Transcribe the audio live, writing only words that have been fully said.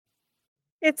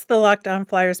It's the Locked On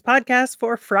Flyers podcast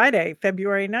for Friday,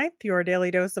 February 9th, your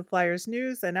daily dose of Flyers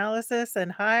news, analysis,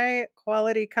 and high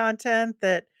quality content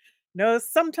that knows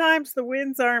sometimes the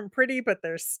wins aren't pretty, but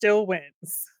they're still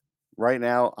wins. Right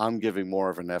now, I'm giving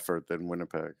more of an effort than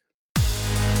Winnipeg.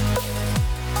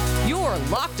 Your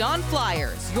Locked On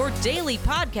Flyers, your daily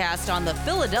podcast on the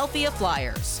Philadelphia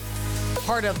Flyers.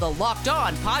 Part of the Locked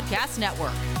On Podcast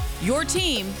Network. Your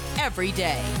team every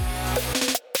day.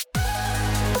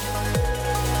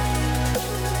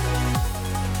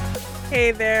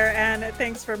 Hey there, and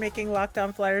thanks for making Locked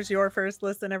On Flyers your first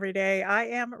listen every day. I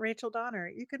am Rachel Donner.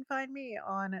 You can find me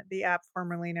on the app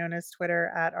formerly known as Twitter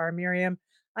at rmiriam.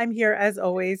 I'm here as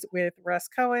always with Russ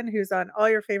Cohen, who's on all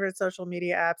your favorite social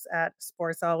media apps at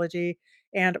Sportsology.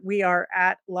 And we are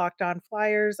at Locked On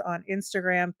Flyers on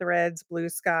Instagram, Threads, Blue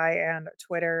Sky, and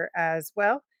Twitter as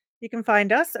well. You can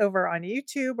find us over on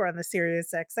YouTube or on the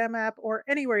SiriusXM app or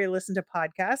anywhere you listen to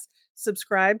podcasts.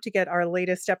 Subscribe to get our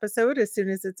latest episode as soon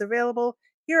as it's available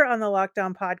here on the Locked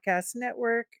On Podcast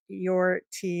Network, your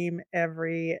team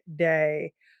every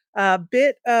day. A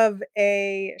bit of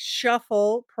a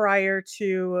shuffle prior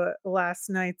to last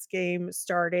night's game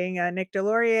starting. Nick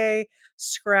Delorier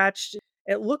scratched.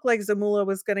 It looked like Zamula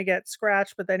was going to get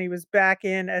scratched, but then he was back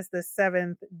in as the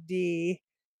seventh D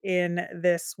in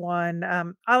this one.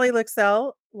 Ali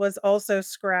Lixell was also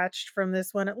scratched from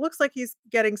this one. It looks like he's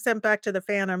getting sent back to the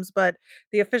Phantoms, but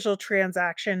the official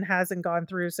transaction hasn't gone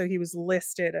through, so he was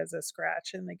listed as a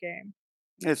scratch in the game.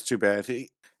 It's too bad. It'd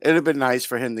have been nice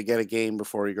for him to get a game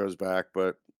before he goes back,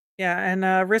 but Yeah, and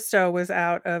Risto was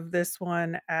out of this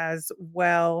one as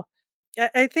well.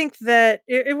 I think that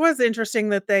it was interesting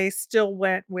that they still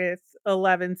went with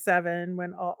 11-7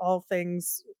 when all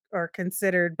things are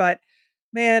considered. But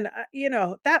man,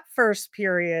 that first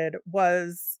period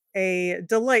was a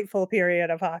delightful period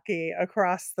of hockey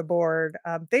across the board.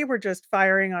 They were just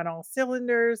firing on all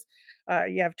cylinders.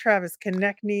 You have Travis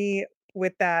Konechny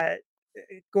with that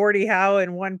Gordie Howe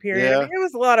in one period. I yeah, mean, it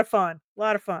was a lot of fun. A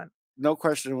lot of fun. no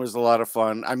question, it was a lot of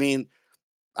fun. I mean,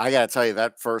 I gotta tell you,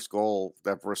 that first goal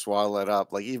that Brossoit let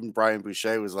up, like, even Brian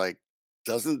Boucher was like,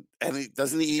 doesn't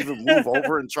he even move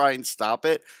over and try and stop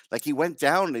it? Like, he went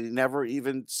down and he never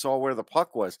even saw where the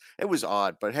puck was. It was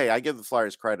odd, but hey, I give the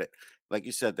Flyers credit. Like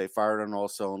you said, they fired on all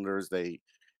cylinders. They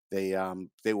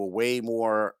were way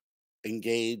more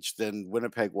engaged than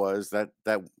Winnipeg was. That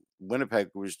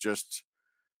Winnipeg was just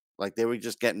like they were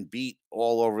just getting beat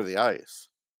all over the ice.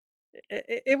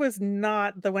 It was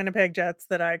not the Winnipeg Jets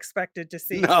that I expected to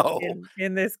see No.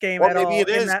 in this game Or at maybe all it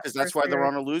in is that because that's first why they're period.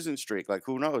 on a losing streak, like,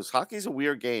 who knows? Hockey's a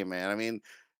weird game, man. I mean,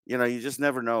 you just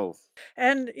never know.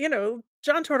 And,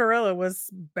 John Tortorella was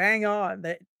bang on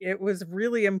that it was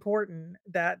really important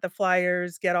that the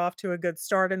Flyers get off to a good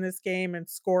start in this game and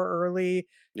score early,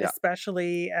 Yeah,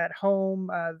 especially at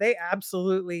home. They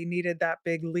absolutely needed that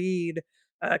big lead,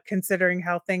 considering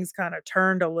how things kind of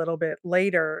turned a little bit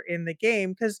later in the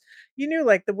game, because you knew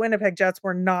like the Winnipeg Jets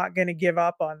were not going to give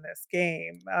up on this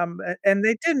game. And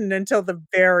they didn't until the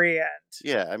very end.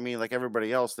 yeah, I mean, like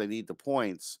everybody else, they need the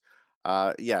points.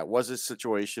 Yeah, it was a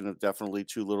situation of definitely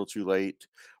too little, too late,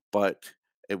 but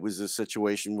it was a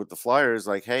situation with the Flyers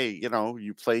like, "Hey,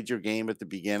 you played your game at the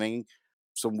beginning,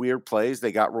 some weird plays,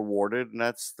 they got rewarded, and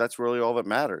that's really all that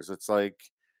matters." It's like,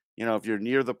 if you're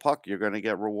near the puck, you're gonna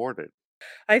get rewarded.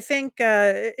 I think,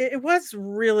 it was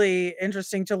really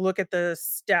interesting to look at the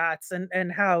stats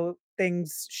and how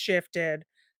things shifted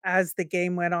as the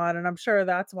game went on, and I'm sure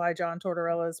that's why John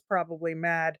Tortorella is probably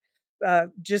mad,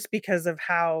 just because of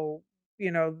how,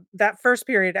 that first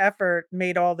period effort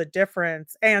made all the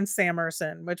difference, and Sam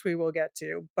Ersson, which we will get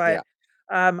to, but,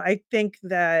 Yeah. I think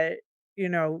that, you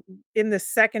know, in the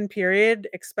second period,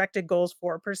 expected goals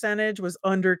for percentage was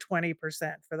under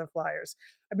 20% for the Flyers.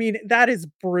 I mean, that is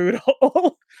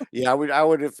brutal. Yeah, I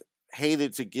would have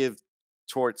hated to give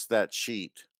Torts that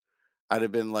sheet. I'd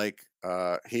have been like,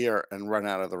 "Here," and run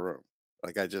out of the room.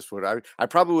 Like, I just would I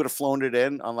probably would have flown it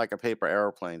in on, like, a paper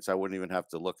airplane, so I wouldn't even have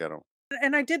to look at them.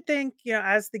 And I did think,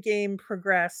 as the game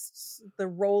progressed, the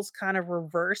roles kind of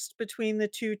reversed between the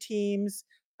 2 teams,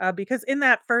 because in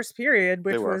that first period,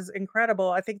 They which were. was incredible,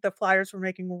 I think the Flyers were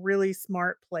making really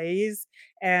smart plays,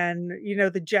 and,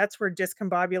 the Jets were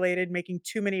discombobulated, making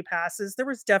too many passes. There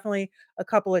was definitely a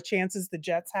couple of chances the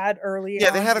Jets had early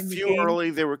Yeah, they on had a in the few game. early,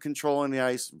 they were controlling the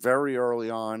ice very early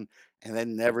on, and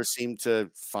then never seemed to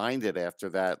find it after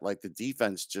that. Like, the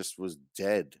defense just was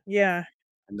dead, Yeah.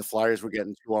 and the Flyers were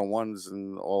getting 2-on-1s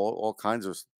and all kinds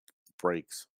of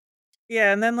breaks.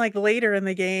 Yeah, and then, like, later in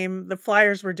the game, the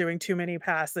Flyers were doing too many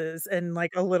passes and,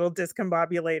 like, a little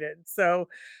discombobulated. So,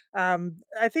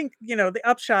 I think, the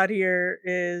upshot here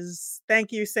is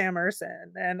thank you, Sam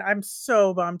Ersson, and I'm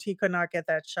so bummed he could not get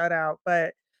that shutout,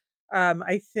 but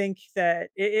I think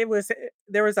that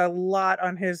there was a lot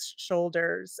on his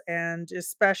shoulders, and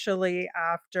especially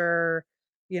after,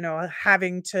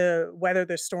 having to weather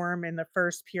the storm in the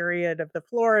first period of the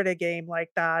Florida game like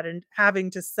that and having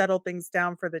to settle things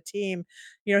down for the team.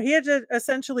 He had to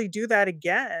essentially do that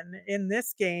again in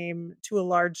this game to a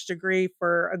large degree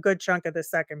for a good chunk of the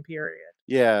second period.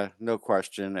 Yeah, no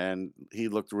question, and he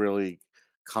looked really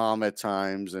calm at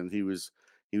times, and he was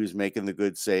making the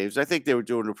good saves. I think they were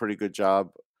doing a pretty good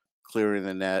job clearing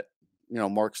the net.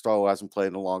 Mark Stahl, who hasn't played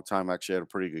in a long time, actually had a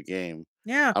pretty good game.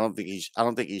 Yeah. I don't think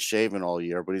he's shaven all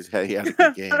year, but he had a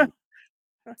good game.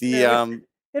 The No,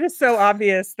 it is so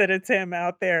obvious that it's him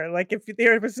out there. Like, if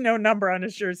there was no number on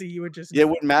his jersey, you would just Yeah, it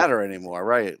know. wouldn't matter anymore,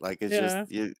 right? Like it's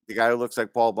just Yeah. the guy who looks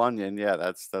like Paul Bunyan. Yeah,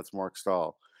 that's Mark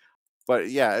Stahl. But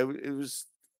yeah, it was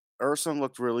Urson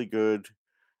looked really good.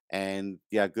 And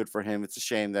yeah, good for him. It's a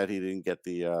shame that he didn't get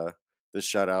the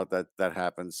shutout that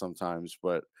happens sometimes,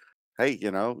 but hey,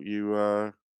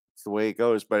 it's the way it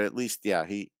goes, but at least yeah,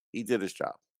 he did his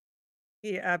job.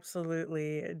 He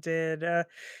absolutely did.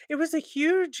 It was a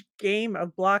huge game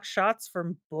of block shots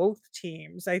from both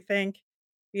teams. I think,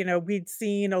 we'd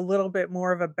seen a little bit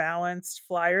more of a balanced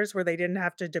Flyers where they didn't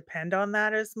have to depend on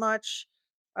that as much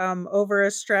over a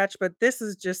stretch. But this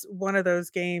is just one of those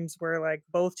games where, like,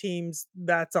 both teams,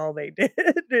 that's all they did,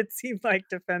 it seemed like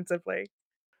defensively.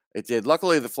 It did.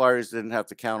 Luckily the Flyers didn't have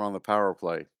to count on the power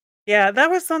play. Yeah, that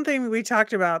was something we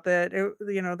talked about that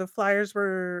the Flyers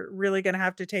were really gonna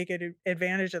have to take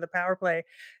advantage of the power play.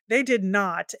 They did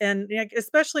not, and,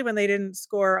 especially when they didn't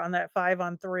score on that 5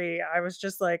 on 3, I was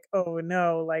just like, "Oh,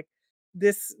 no, like,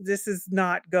 this is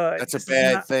not good. That's a This is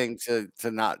bad not." thing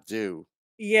to not do.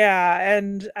 Yeah,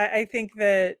 and I think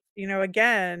that,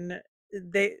 again,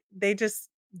 they just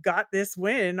got this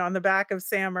win on the back of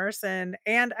Sam Ersson,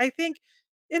 and I think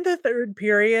in the 3rd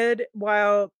period,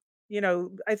 while,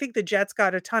 I think the Jets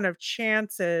got a ton of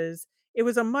chances, it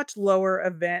was a much lower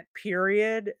event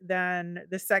period than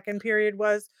the 2nd period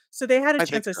was, so they had a I chance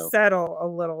think to so. settle a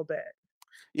little bit.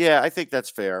 Yeah, I think that's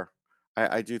fair.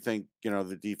 I do think,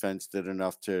 the defense did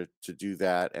enough to do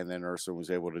that, and then Urson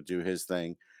was able to do his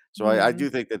thing. So I Mhm. do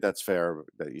think that that's fair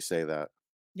that you say that.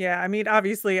 Yeah, I mean,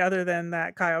 obviously, other than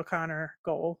that Kyle Connor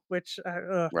goal, which,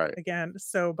 Right. again,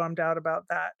 so bummed out about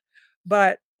that.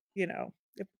 But,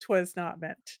 it was not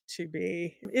meant to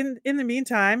be. In the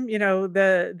meantime,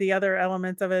 the other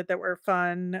elements of it that were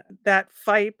fun, that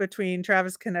fight between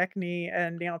Travis Konechny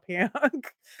and Neil Pionk,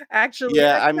 actually,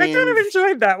 Yeah, I I kind mean, of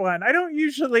enjoyed that one. I don't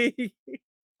usually,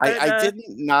 I but, I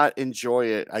didn't not enjoy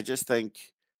it. I just think,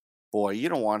 boy, you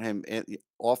don't want him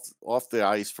off the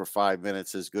ice for 5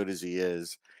 minutes as good as he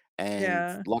is, and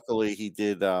yeah. luckily he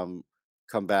did,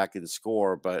 come back and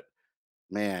score, but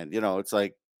man, it's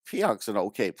like Pionk's an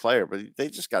okay player, but they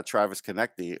just got Travis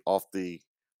Konechny off the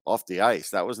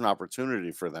ice. That was an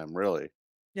opportunity for them, really.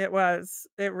 It was.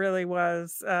 It really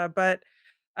was. But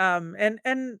and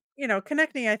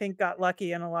Konechny, I think, got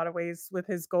lucky in a lot of ways with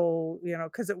his goal,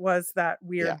 because it was that Yeah.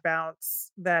 weird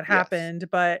bounce that Yes. happened.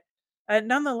 But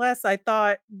nonetheless, I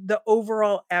thought the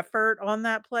overall effort on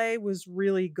that play was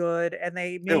really good, and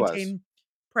they It was. maintained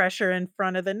pressure in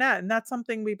front of the net. And that's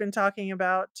something we've been talking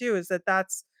about too, is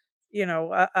that's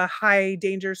a high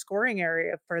danger scoring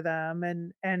area for them,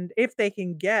 and if they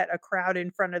can get a crowd in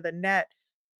front of the net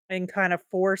and kind of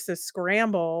force a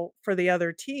scramble for the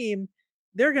other team,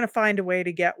 they're gonna find a way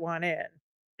to get one in.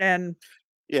 And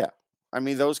Yeah. I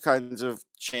mean, those kinds of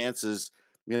chances,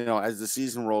 as the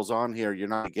season rolls on here, you're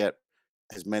not gonna get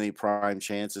as many prime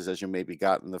chances as you maybe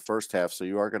got in the first half, so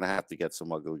you are gonna have to get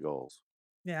some ugly goals.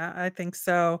 yeah, I think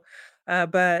so.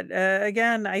 But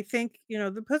again, I think,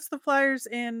 that puts the Flyers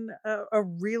in a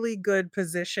really good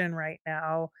position right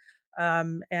now.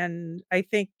 And I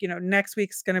think, next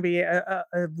week's going to be a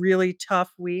really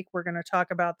tough week. We're going to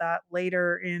talk about that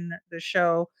later in the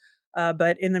show.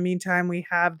 But in the meantime, we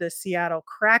have the Seattle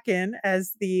Kraken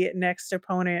as the next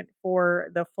opponent for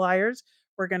the Flyers.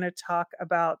 We're going to talk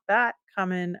about that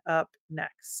coming up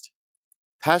next.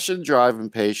 Passion, drive,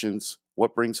 and patience,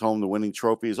 what brings home the winning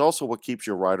trophy, is also what keeps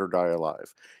your ride or die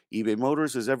alive. eBay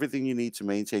Motors is everything you need to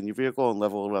maintain your vehicle and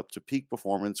level it up to peak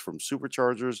performance, from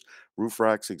superchargers, roof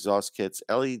racks, exhaust kits,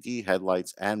 LED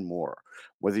headlights, and more.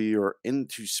 Whether you're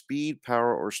into speed,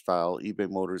 power, or style, eBay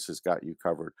Motors has got you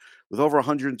covered. With over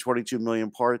 122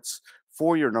 million parts,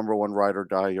 for your number one ride or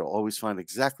die. You'll always find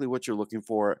exactly what you're looking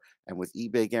for. And with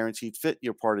eBay Guaranteed Fit,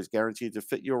 your part is guaranteed to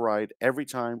fit your ride every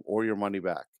time or your money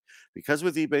back. Because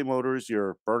with eBay Motors,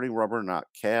 you're burning rubber, not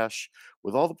cash.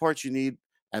 With all the parts you need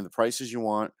and the prices you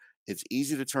want, it's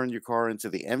easy to turn your car into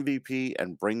the MVP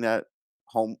and bring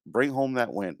home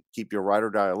that win. Keep your ride or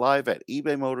die alive at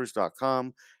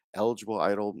ebaymotors.com. Eligible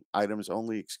items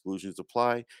only, exclusions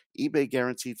apply. eBay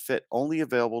Guaranteed Fit only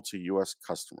available to US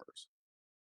customers.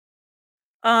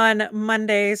 On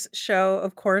Monday's show,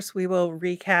 of course, we will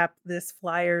recap this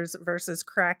Flyers versus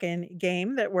Kraken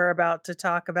game that we're about to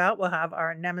talk about. We'll have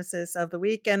our nemesis of the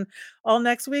week, and all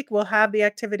next week we'll have the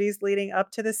activities leading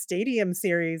up to the Stadium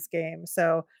Series game.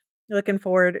 So, looking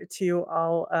forward to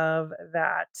all of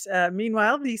that.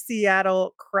 Meanwhile, the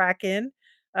Seattle Kraken,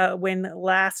 when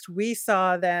last we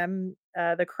saw them,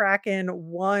 the Kraken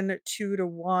won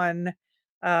 2-1.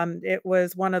 It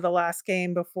was one of the last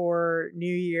game before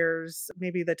New Year's,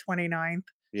 maybe the 29th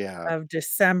Yeah. of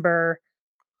December,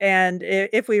 and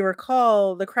if we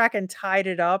recall, the Kraken tied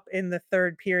it up in the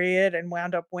 3rd period and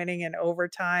wound up winning in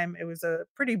overtime. It was a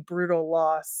pretty brutal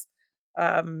loss,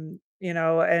 and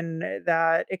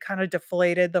that it kinda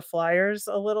deflated the Flyers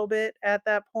a little bit at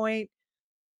that point.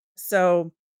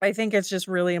 So, I think it's just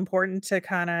really important to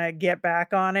kinda get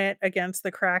back on it against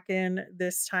the Kraken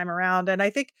this time around, and I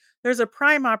think there's a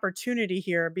prime opportunity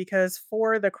here because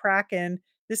for the Kraken,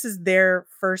 this is their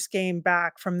first game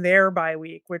back from their bye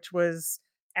week, which was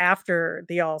after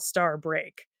the All-Star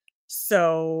break.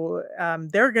 So,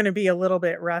 they're gonna be a little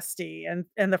bit rusty, and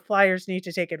the Flyers need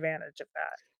to take advantage of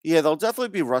that. Yeah, they'll definitely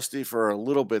be rusty for a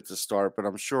little bit to start, but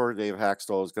I'm sure Dave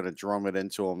Haxtell is going to drum it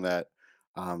into them that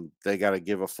they got to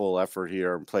give a full effort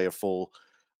here and play a full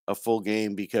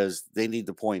game because they need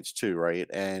the points too, right?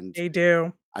 And They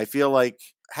do. I feel like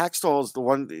Haxtell is the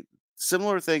one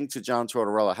similar thing to John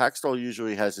Tortorella. Haxtell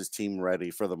usually has his team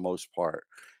ready for the most part,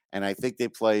 and I think they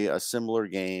play a similar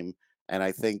game. And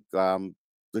I think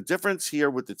the difference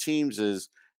here with the teams is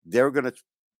they're going to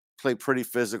play pretty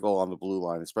physical on the blue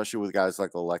line, especially with guys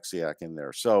like Alexiak in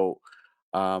there. So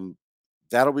um,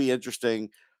 that'll be interesting.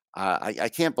 I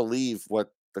can't believe what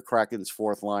the Kraken's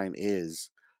fourth line is,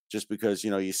 just because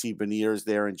you see Beniers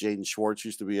there and Jaden Schwartz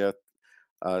used to be a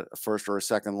first or a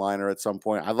second liner at some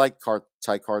point. I like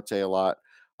Ty Carte a lot.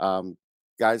 Um,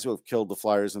 Guys who have killed the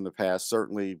Flyers in the past,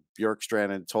 certainly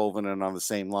Bjorkstrand and Tolvanen on the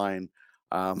same line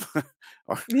um,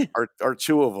 are, are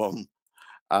two of them.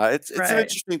 It's an Right.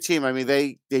 interesting team. I mean,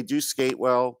 they do skate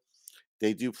well.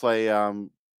 They do play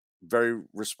very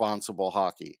responsible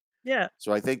hockey. Yeah.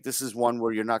 So I think this is one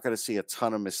where you're not going to see a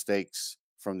ton of mistakes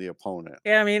from the opponent.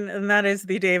 Yeah, I mean, and that is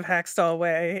the Dave Haxtell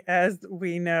way, as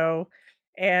we know.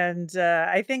 And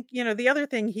I think, the other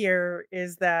thing here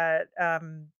is that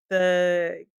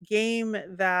the game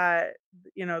that,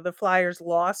 the Flyers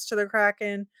lost to the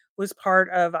Kraken was part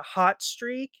of a hot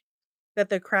streak that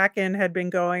the Kraken had been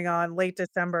going on late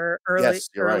December, early Yes,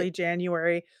 you're right. early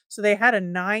January. So they had a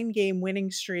 9-game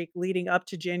winning streak leading up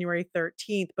to January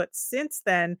 13th, but since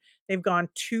then, they've gone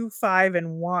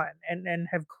 2-5-1 and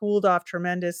have cooled off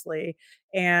tremendously.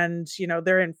 And,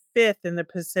 they're in 5th in the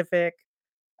Pacific,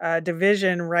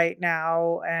 division right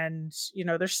now, and,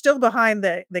 they're still behind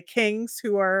the Kings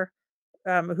who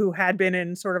had been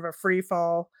in sort of a free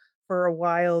fall for a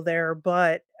while there.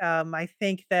 But I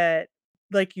think that,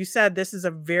 like you said, this is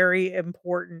a very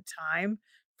important time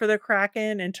for the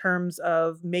Kraken in terms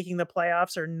of making the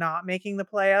playoffs or not making the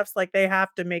playoffs. Like they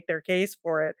have to make their case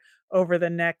for it over the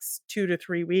next 2 to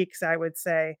 3 weeks, I would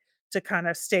say, to kind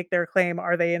of stake their claim.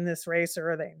 Are they in this race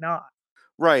or are they not?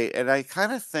 Right. And I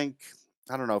kind of think,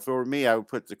 I don't know, if it were me, I would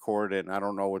put the cord in. I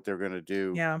don't know what they're going to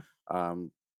do. Yeah.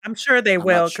 Um, I'm sure they I'm not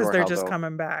will because sure they're how just they'll.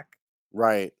 coming back.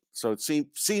 Right. So it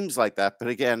seems like that, but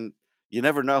again, you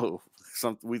never know.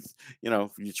 Some we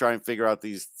you try and figure out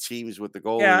these teams with the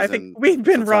Yeah, I goalies, think and we've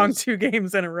been wrong sometimes 2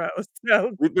 games in a row.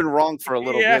 So, we've been wrong for a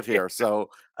little yeah, bit here. So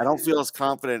I don't feel as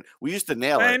confident. We used to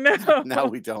nail I it. know. Now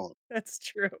we don't. That's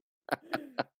true.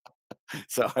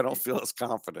 So I don't feel as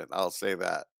confident. I'll say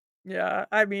that. Yeah,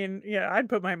 I mean, yeah, I'd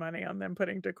put my money on them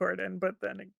putting Decord in, but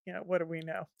then, what do we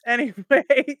know? Anyway,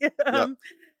 Yep.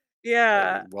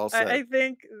 yeah, Well I said.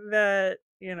 think that,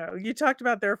 you talked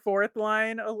about their 4th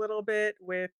line a little bit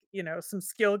with, some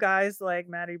skill guys like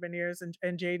Matty Beniers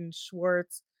and Jaden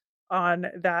Schwartz on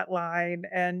that line,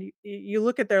 and you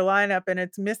look at their lineup and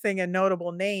it's missing a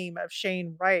notable name of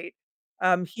Shane Wright.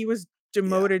 He was Yeah.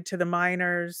 demoted to the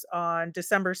minors on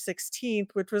December 16th,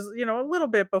 which was, a little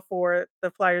bit before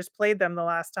the Flyers played them the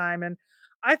last time, and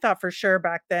I thought for sure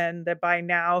back then that by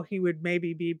now he would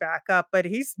maybe be back up, but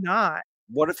he's not.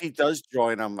 What if he does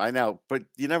join them? I know, but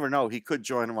you never know. He could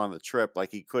join them on the trip,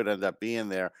 like, he could end up being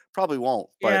there. Probably won't,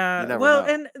 but you Yeah, never well,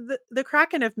 know. and the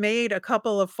Kraken have made a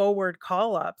couple of forward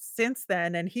call-ups since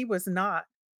then, and he was not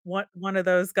one of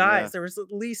those Yeah. guys. There was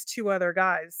at least 2 other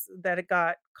guys that had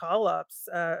got call-ups,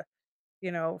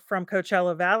 from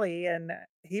Coachella Valley, and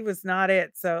he was not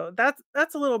it. So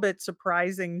that's a little bit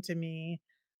surprising to me.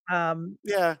 Um,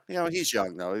 Yeah, he's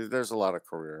young, though. There's a lot of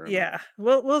career in him. yeah,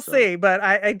 we'll So, see, but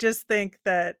I just think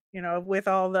that, with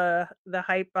all the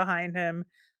hype behind him,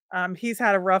 he's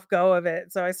had a rough go of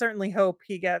it, so I certainly hope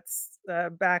he gets,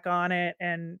 back on it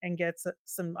and gets,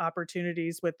 some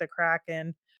opportunities with the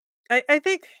Kraken. I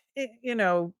think,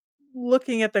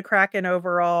 looking at the Kraken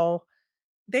overall,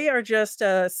 they are just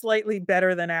a slightly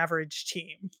better than average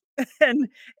team, and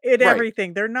in right.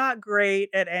 everything. They're not great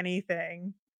at anything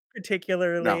No.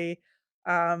 particularly.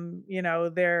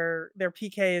 Their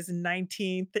PK is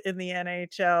 19th in the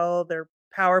NHL. Their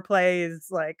power play is,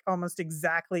 like, almost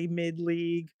exactly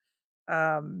mid-league.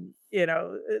 The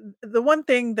one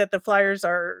thing that the Flyers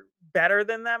are better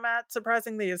than them at,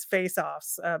 surprisingly, is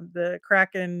faceoffs. The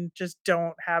Kraken just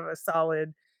don't have a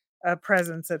solid,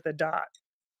 presence at the dot.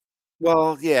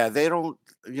 Well, yeah, they don't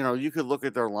you could look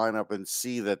at their lineup and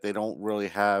see that they don't really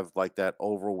have, like, that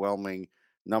overwhelming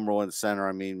number 1 center.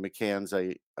 I mean, McCann's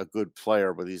a good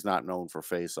player, but he's not known for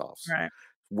faceoffs. Right.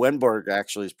 Wenberg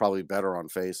actually is probably better on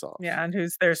faceoffs. Yeah, and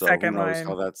who's their So who second knows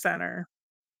how line that's center.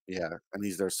 yeah, and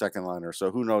he's their second liner,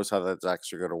 so who knows how that's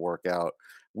actually gonna work out.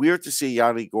 Weird to see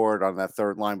Yanni Gord on that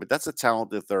 3rd line, but that's a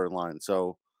talented 3rd line,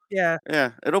 so, Yeah.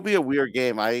 yeah, it'll be a weird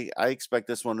game. I expect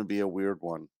this one to be a weird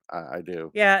one. I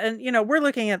do. Yeah, and, we're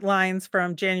looking at lines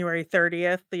from January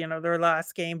 30th, their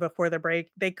last game before the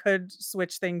break. They could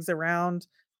switch things around,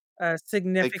 They could, because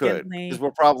significantly.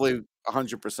 we're probably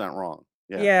 100% wrong.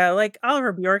 Yeah, Yeah, like,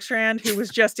 Oliver Bjorkstrand, who was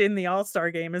just in the All-Star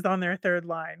game, is on their 3rd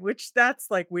line, which that's,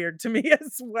 like, weird to me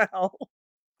as well.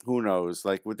 who knows?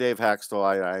 Like, with Dave Hakstol,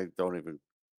 I don't even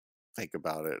think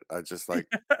about it. I just, like,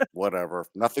 whatever.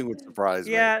 Nothing would surprise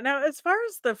me. Yeah, now as far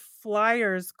as the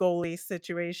Flyers goalie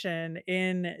situation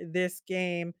in this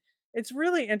game, it's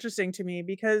really interesting to me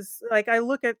because, like, I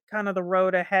look at kind of the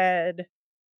road ahead,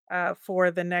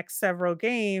 for the next several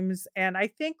games, and I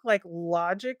think, like,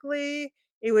 logically,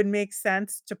 it would make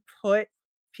sense to put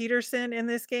Peterson in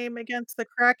this game against the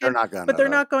They're Kraken, not but gonna, they're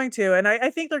though. not going to, and I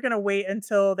think they're gonna wait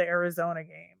until the Arizona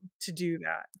game to do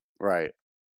that. Right.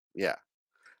 Yeah,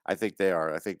 I think they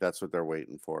are. I think that's what they're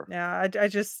waiting for. Yeah, I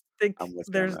just think I'm with you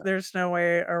on there's that. there's no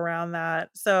way around that.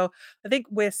 So, I think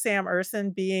with Sam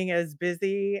Ersson being as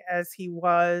busy as he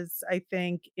was, I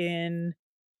think in,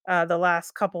 the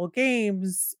last couple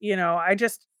games,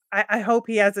 I hope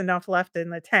he has enough left in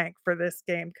the tank for this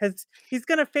game because he's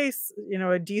gonna face,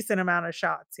 a decent amount of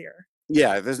shots here.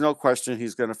 Yeah, there's no question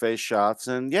he's gonna face shots,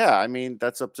 and yeah, I mean,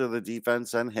 that's up to the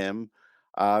defense and him.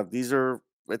 These are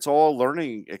it's all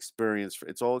learning experience.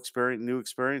 It's all new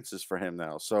experiences for him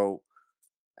now. So,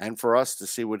 and for us to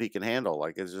see what he can handle.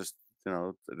 Like, it's just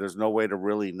there's no way to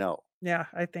really know. Yeah,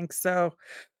 I think so.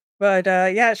 But,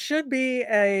 yeah, it should be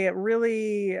a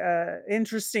really,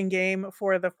 interesting game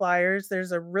for the Flyers.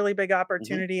 There's a really big Hmm.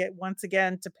 opportunity once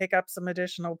again to pick up some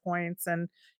additional points, and,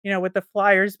 with the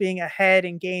Flyers being ahead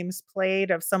in games played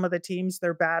of some of the teams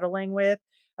they're battling with,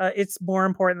 it's more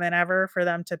important than ever for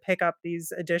them to pick up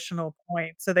these additional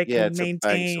points so they Yeah, can to bang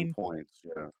some maintain. points.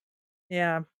 Yeah,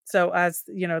 Yeah. So as,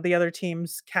 the other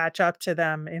teams catch up to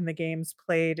them in the games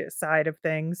played side of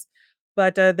things.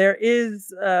 But there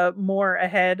is more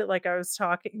ahead, like I was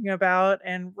talking about,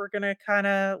 and we're going to kind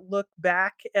of look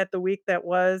back at the week that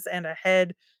was and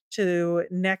ahead to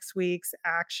next week's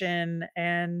action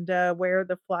and where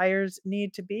the Flyers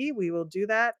need to be. We will do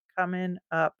that coming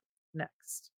up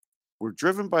next. we're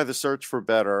driven by the search for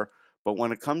better, but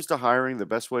when it comes to hiring, the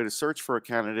best way to search for a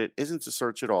candidate isn't to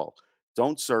search at all.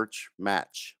 Don't search,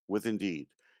 match with Indeed.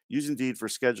 Use Indeed for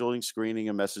scheduling, screening,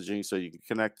 and messaging so you can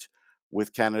connect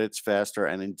with candidates faster.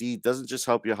 And Indeed doesn't just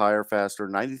help you hire faster.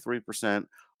 93%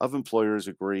 of employers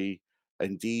agree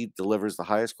Indeed delivers the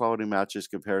highest quality matches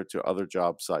compared to other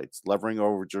job sites, leveraging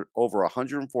over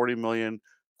 140 million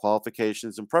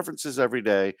qualifications and preferences every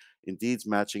day. Indeed's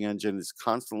matching engine is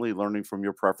constantly learning from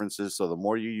your preferences, so the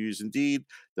more you use Indeed,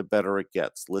 the better it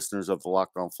gets. Listeners of the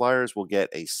Locked On Flyers will get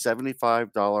a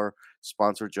 $75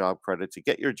 sponsored job credit to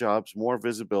get your jobs more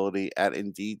visibility at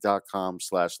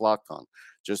Indeed.com/locked on.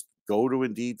 Just go to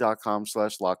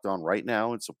Indeed.com/locked on right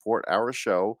now and support our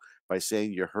show by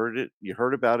saying you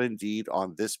heard about Indeed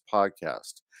on this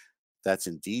podcast. That's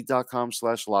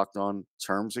Indeed.com/locked on.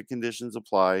 Terms and conditions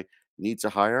apply. Need to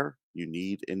hire? You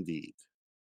need Indeed.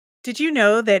 Did you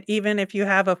know that even if you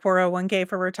have a 401k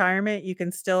for retirement, you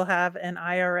can still have an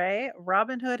IRA?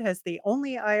 Robinhood has the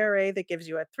only IRA that gives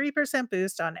you a 3%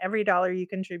 boost on every dollar you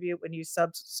contribute when you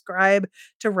subscribe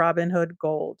to Robinhood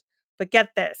Gold. But get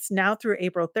this, now through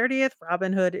April 30th,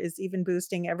 Robinhood is even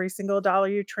boosting every single dollar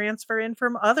you transfer in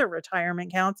from other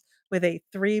retirement accounts with a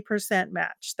 3%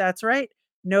 match. That's right.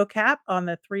 No cap on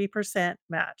the 3%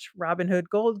 match. Robinhood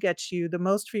Gold gets you the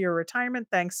most for your retirement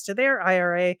thanks to their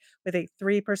IRA with a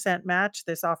 3% match.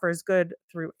 This offer is good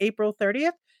through April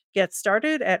 30th. Get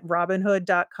started at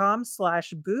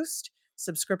robinhood.com/boost.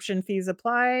 Subscription fees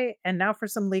apply. And now for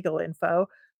some legal info.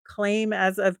 Claim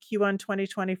as of Q1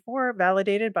 2024,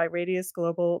 validated by Radius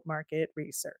Global Market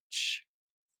Research.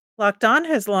 Locked On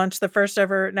has launched the first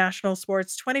ever national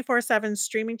sports 24/7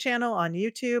 streaming channel on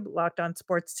YouTube. Locked On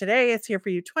Sports Today is here for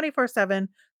you 24/7,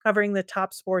 covering the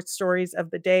top sports stories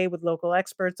of the day with local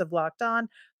experts of Locked On,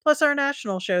 plus our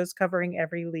national shows covering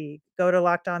every league. Go to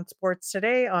Locked On Sports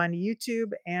Today on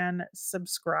YouTube and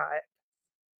subscribe.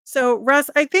 So, Russ,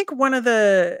 I think one of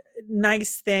the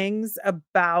nice things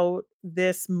about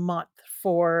this month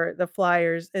for the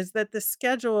Flyers is that the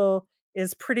schedule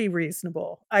is pretty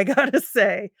reasonable. I gotta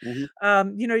say,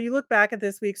 Mhm. you look back at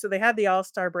this week, so they had the All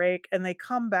Star break, and they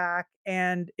come back,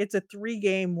 and it's a 3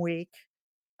 game week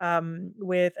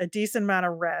with a decent amount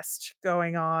of rest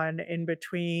going on in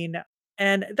between.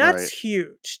 And that's Right.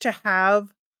 huge to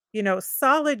have,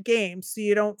 solid games so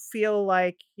you don't feel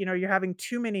like, you're having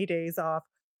too many days off.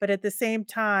 But at the same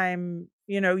time,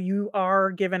 you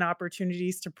are given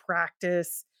opportunities to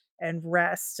practice and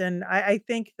rest. And I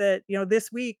think that,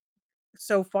 this week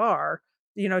so far,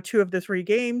 2 of the 3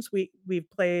 games we've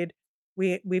played,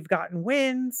 we've gotten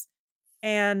wins,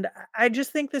 and I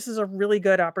just think this is a really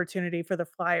good opportunity for the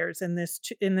Flyers in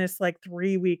this, like,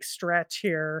 3-week stretch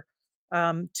here,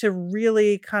 to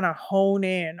really kinda hone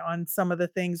in on some of the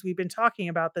things we've been talking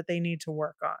about that they need to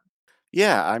work on.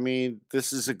 Yeah, I mean,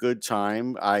 this is a good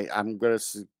time. I'm gonna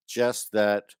suggest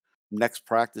that next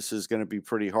practice is gonna be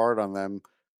pretty hard on them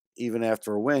even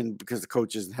after a win because the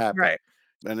coach isn't happy. Right.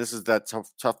 And this is that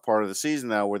tough part of the season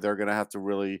now where they're gonna have to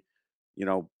really,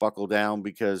 buckle down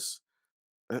because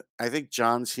I think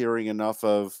John's hearing enough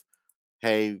of,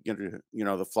 hey,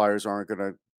 the Flyers aren't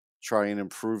gonna try and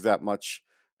improve that much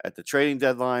at the trading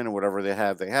deadline or whatever they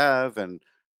have, and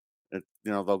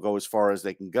they'll go as far as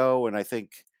they can go. And I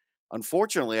think,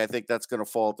 unfortunately, I think that's going to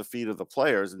fall at the feet of the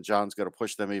players, and John's going to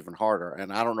push them even harder.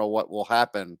 And I don't know what will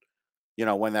happen,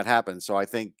 when that happens. So I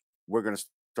think we're going to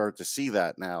start to see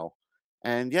that now,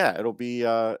 and yeah, it'll be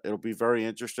very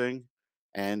interesting.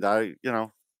 And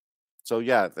so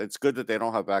yeah, it's good that they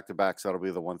don't have back to backs. That'll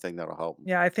be the one thing that'll help 'em.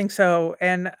 Yeah, I think so,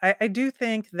 and I do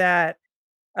think that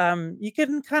you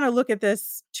can kind of look at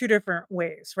this 2 different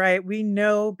ways, right? We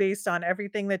know based on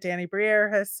everything that Danny Briere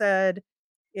has said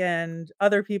and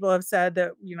other people have said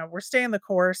that, we're staying the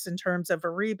course in terms of a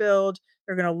rebuild.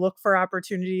 They're going to look for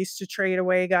opportunities to trade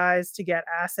away guys to get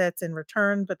assets in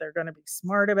return, but they're going to be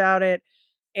smart about it.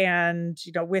 And,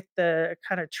 with the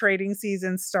kind of trading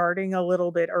season starting a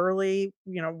little bit early,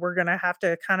 we're going to have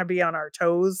to kind of be on our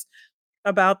toes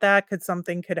about that, 'cause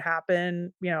something could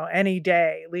happen, any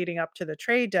day leading up to the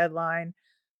trade deadline.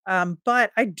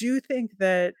 But I do think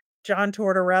that John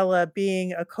Tortorella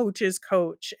being a coach's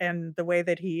coach and the way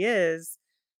that he is,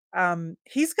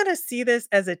 he's gonna see this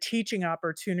as a teaching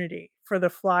opportunity for the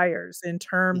Flyers in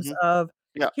terms Hmm. of,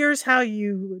 Yeah. here's how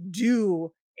you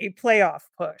do a playoff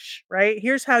push, right?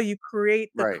 Here's how you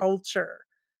create the Right. culture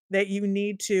that you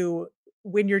need to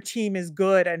when your team is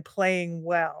good and playing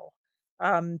well,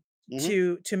 um,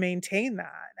 Hmm. to maintain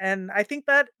that, and I think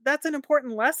that that's an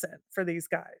important lesson for these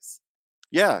guys.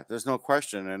 Yeah. There's no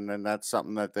question, and then that's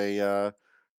something that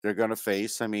they're going to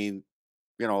face. I mean,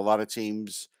 a lot of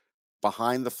teams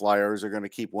behind the Flyers are going to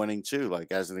keep winning too.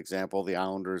 Like as an example, the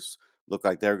Islanders look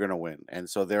like they're going to win, and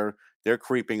so they're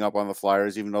creeping up on the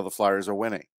Flyers, even though the Flyers are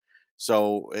winning.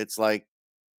 So it's like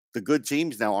the good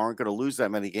teams now aren't going to lose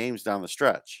that many games down the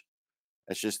stretch.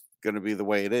 It's just going to be the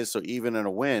way it is. So even in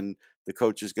a win, the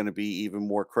coach is going to be even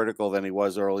more critical than he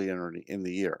was early in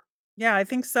the year. Yeah, I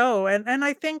think so, and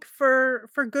I think for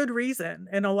good reason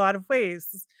in a lot of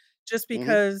ways. Just Hmm.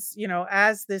 because,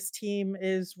 as this team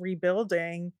is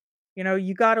rebuilding,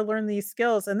 you gotta learn these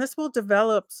skills, and this will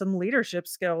develop some leadership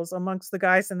skills amongst the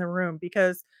guys in the room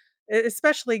because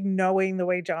especially knowing the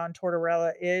way John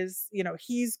Tortorella is,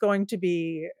 he's going to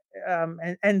be,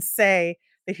 and say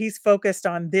that he's focused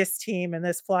on this team and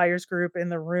this Flyers group in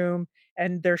the room,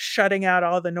 and they're shutting out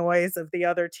all the noise of the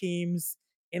other teams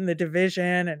in the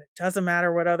division, and it doesn't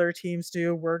matter what other teams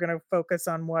do. We're going to focus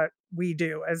on what we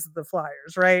do as the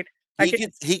Flyers, right? I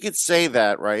could He could say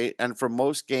that, right? And for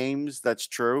most games, that's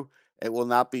true. It will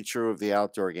not be true of the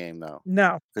outdoor game, though,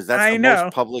 no, because that's I the most know.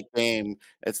 public game.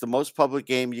 It's the most public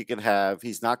game you can have.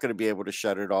 He's not gonna be able to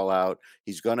shut it all out.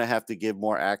 He's gonna have to give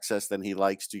more access than he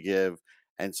likes to give,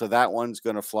 and so that one's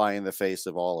gonna fly in the face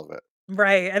of all of it.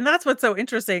 Right, and that's what's so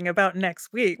interesting about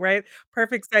next week, right?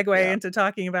 Perfect segue Yeah. into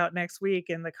talking about next week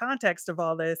in the context of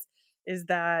all this is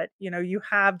that, you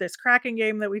have this Kraken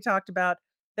game that we talked about,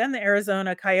 then the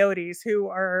Arizona Coyotes, who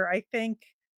are, I think,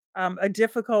 a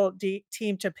difficult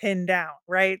team to pin down,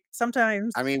 right?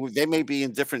 Sometimes I mean, they may be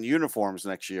in different uniforms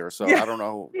next year, so yeah, I don't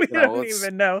know, we don't it's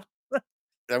even know.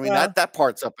 I mean, Well that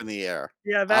part's up in the air,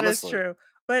 yeah, that is honestly. true.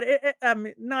 But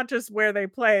not just where they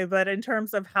play, but in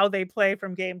terms of how they play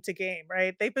from game to game,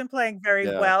 right? They've been playing very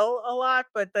Yeah. well a lot,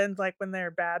 but then like when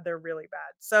they're bad, they're really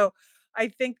bad. So I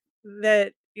think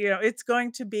that, it's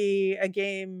going to be a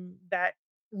game that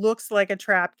looks like a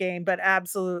trap game, but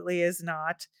absolutely is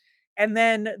not. And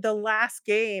then the last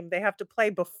game they have to play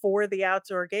before the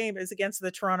outdoor game is against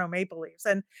the Toronto Maple Leafs.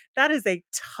 And that is a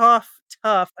tough,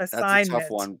 tough That's a tough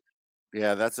assignment. one.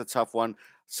 Yeah, that's a tough one.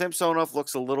 Samsonov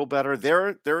looks a little better.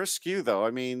 They're askew though.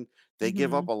 I mean, they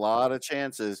give up Mhm. a lot of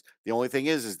chances. The only thing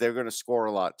is they're going to score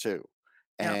a lot too.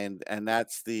 Yeah. And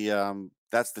that's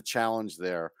the challenge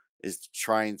there is to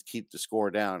try and keep the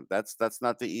score down. That's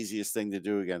not the easiest thing to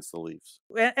do against the Leafs.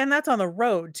 And that's on the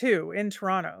road too, in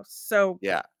Toronto. So,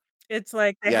 Yeah. it's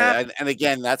like they have Yeah, and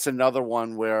again, that's another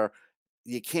one where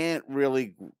you can't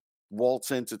really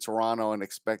waltz into Toronto and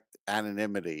expect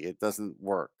anonymity. It doesn't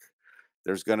work.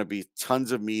 There's gonna be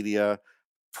tons of media.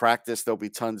 Practice, there'll be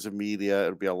tons of media.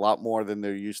 It'll be a lot more than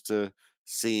they're used to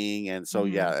seeing, and so,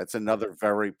 mhm. yeah, it's another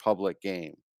very public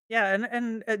game. Yeah,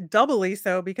 and doubly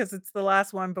so because it's the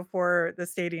last one before the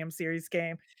Stadium Series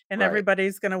game, and Right.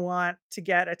 everybody's gonna want to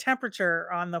get a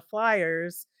temperature on the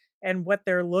Flyers and what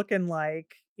they're looking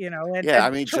like, and Yeah,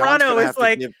 I mean, John's Toronto gonna is have to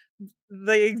like give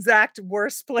the exact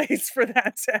worst place for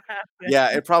that to happen.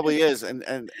 Yeah, it probably is, and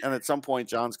at some point,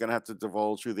 John's gonna have to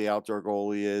divulge who the outdoor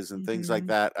goalie is and things like Mhm.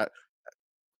 that,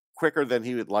 quicker than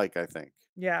he would like, I think.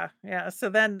 Yeah, yeah. So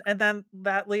then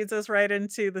that leads us right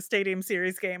into the Stadium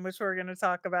Series game, which we're going to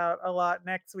talk about a lot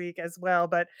next week as well.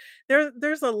 But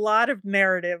there's a lot of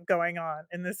narrative going on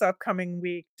in this upcoming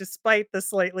week, despite the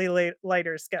slightly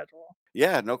lighter schedule.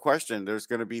 Yeah, no question. There's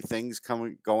gonna be things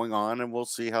coming going on, and we'll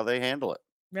see how they handle it.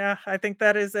 Yeah, I think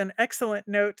that is an excellent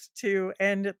note to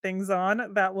end things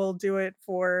on. That will do it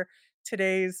for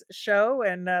today's show.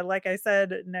 And like I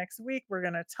said, next week we're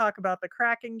going to talk about the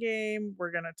Kraken game.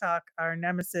 We're going to talk our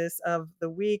nemesis of the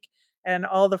week and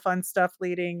all the fun stuff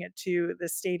leading to the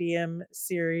Stadium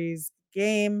Series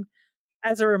game.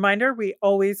 As a reminder, we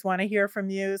always want to hear from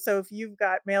you. So if you've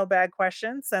got mailbag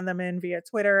questions, send them in via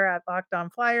Twitter at Locked On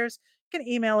Flyers. You can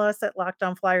email us at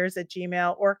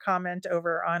lockedonflyers@gmail or comment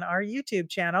over on our YouTube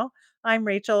channel. I'm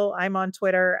Rachel. I'm on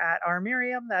Twitter at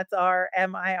rmiriam. That's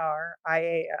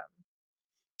RMIRIAM.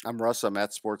 I'm Russ. I'm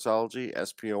at Sportsology,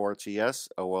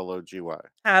 SPORTSOLOGY.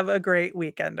 Have a great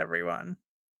weekend, everyone.